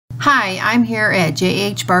Hi, I'm here at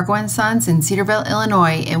Barkau Sons in Cedarville,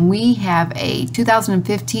 Illinois, and we have a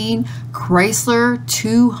 2015 Chrysler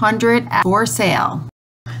 200 for sale.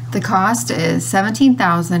 The cost is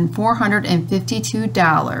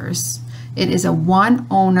 $17,452. It is a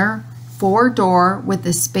one-owner, four-door with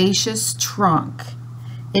a spacious trunk.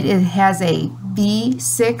 It has a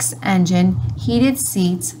V6 engine, heated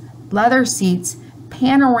seats, leather seats,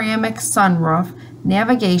 panoramic sunroof,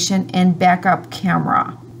 navigation, and backup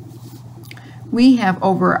camera. We have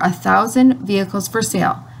over 1,000 vehicles for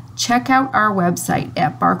sale. Check out our website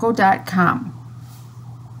at barkau.com.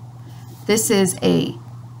 This is a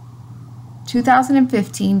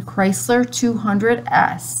 2015 Chrysler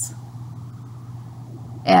 200S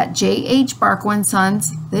at Barkau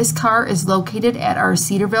Sons. This car is located at our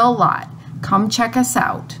Cedarville lot. Come check us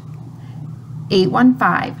out.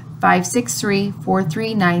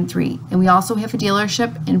 815-563-4393, and we also have a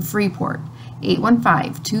dealership in Freeport.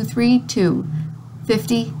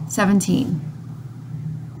 815-232-5017.